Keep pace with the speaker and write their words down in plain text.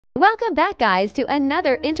Welcome back guys to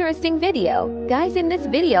another interesting video. Guys, in this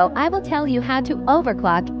video I will tell you how to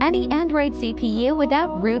overclock any Android CPU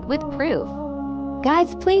without root with proof.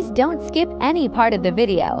 Guys, please don't skip any part of the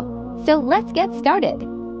video. So let's get started.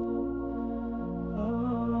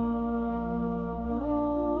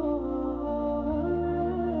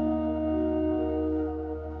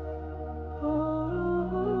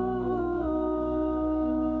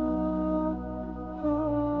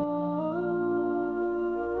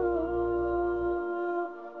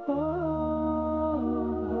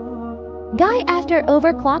 Guys, after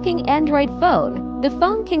overclocking Android phone, the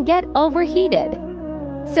phone can get overheated.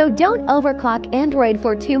 So don't overclock Android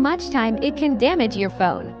for too much time, it can damage your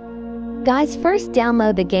phone. Guys, first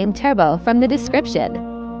download the game Turbo from the description.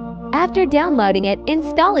 After downloading it,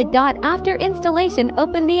 install it. After installation,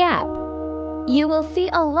 open the app. You will see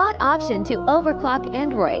a lot option to overclock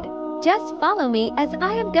Android. Just follow me as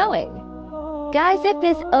I am going. Guys, if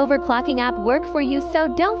this overclocking app worked for you, so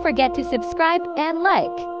don't forget to subscribe and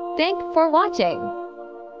like. Thanks for watching.